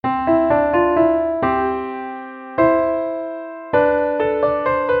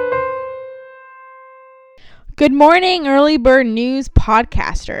Good morning, early bird news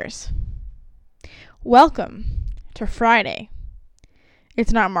podcasters. Welcome to Friday.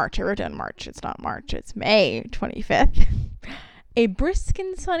 It's not March. I wrote down March. It's not March. It's May 25th. A brisk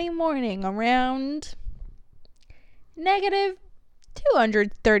and sunny morning around negative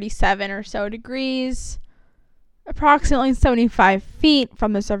 237 or so degrees, approximately 75 feet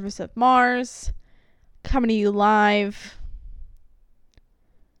from the surface of Mars, coming to you live.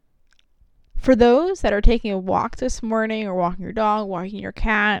 For those that are taking a walk this morning or walking your dog, walking your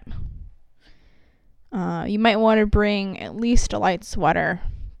cat, you might want to bring at least a light sweater,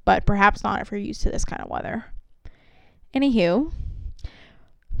 but perhaps not if you're used to this kind of weather. Anywho,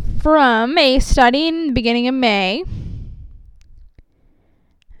 from a study in the beginning of May, from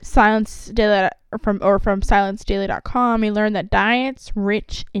ScienceDaily.com, we learned that diets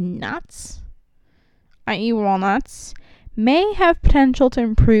rich in nuts, i.e. walnuts, may have potential to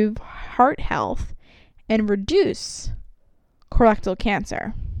improve heart health and reduce colorectal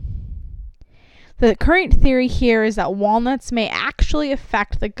cancer. The current theory here is that walnuts may actually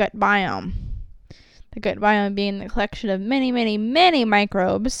affect the gut biome. The gut biome being the collection of many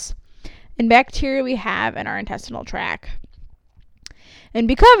microbes and bacteria we have in our intestinal tract. And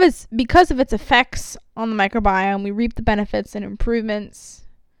because of its effects on the microbiome, we reap the benefits and improvements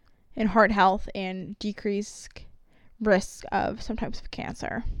in heart health and decreased risk of some types of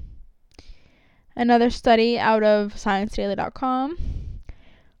cancer. Another study out of ScienceDaily.com,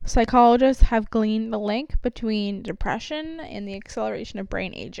 psychologists have gleaned the link between depression and the acceleration of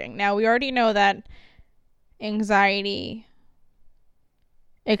brain aging. Now, we already know that anxiety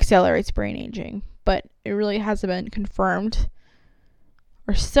accelerates brain aging, but it really hasn't been confirmed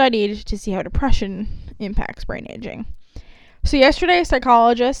or studied to see how depression impacts brain aging. So yesterday,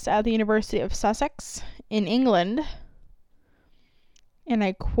 psychologists at the University of Sussex in England, and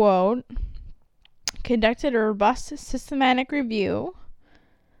I quote, conducted a robust systematic review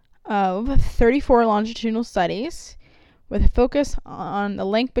of 34 longitudinal studies with a focus on the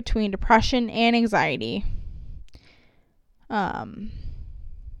link between depression and anxiety. Taking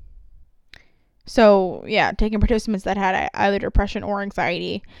participants that had either depression or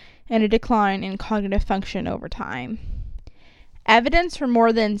anxiety and a decline in cognitive function over time. Evidence from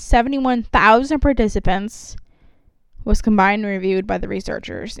more than 71,000 participants was combined and reviewed by the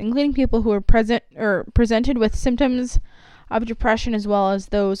researchers, including people who were presented with symptoms of depression as well as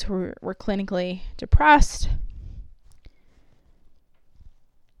those who were clinically depressed.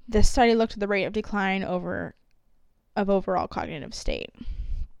 The study looked at the rate of decline of overall cognitive state,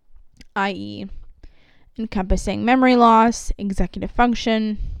 i.e. encompassing memory loss, executive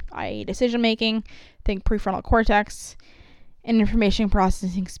function, i.e. decision making, think prefrontal cortex, and information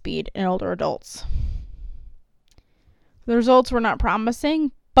processing speed in older adults. The results were not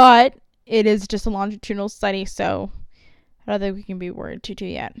promising, but it is just a longitudinal study, so I don't think we can be worried too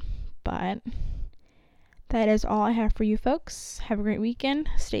yet. But that is all I have for you folks. Have a great weekend.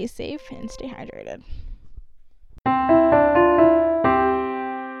 Stay safe and stay hydrated.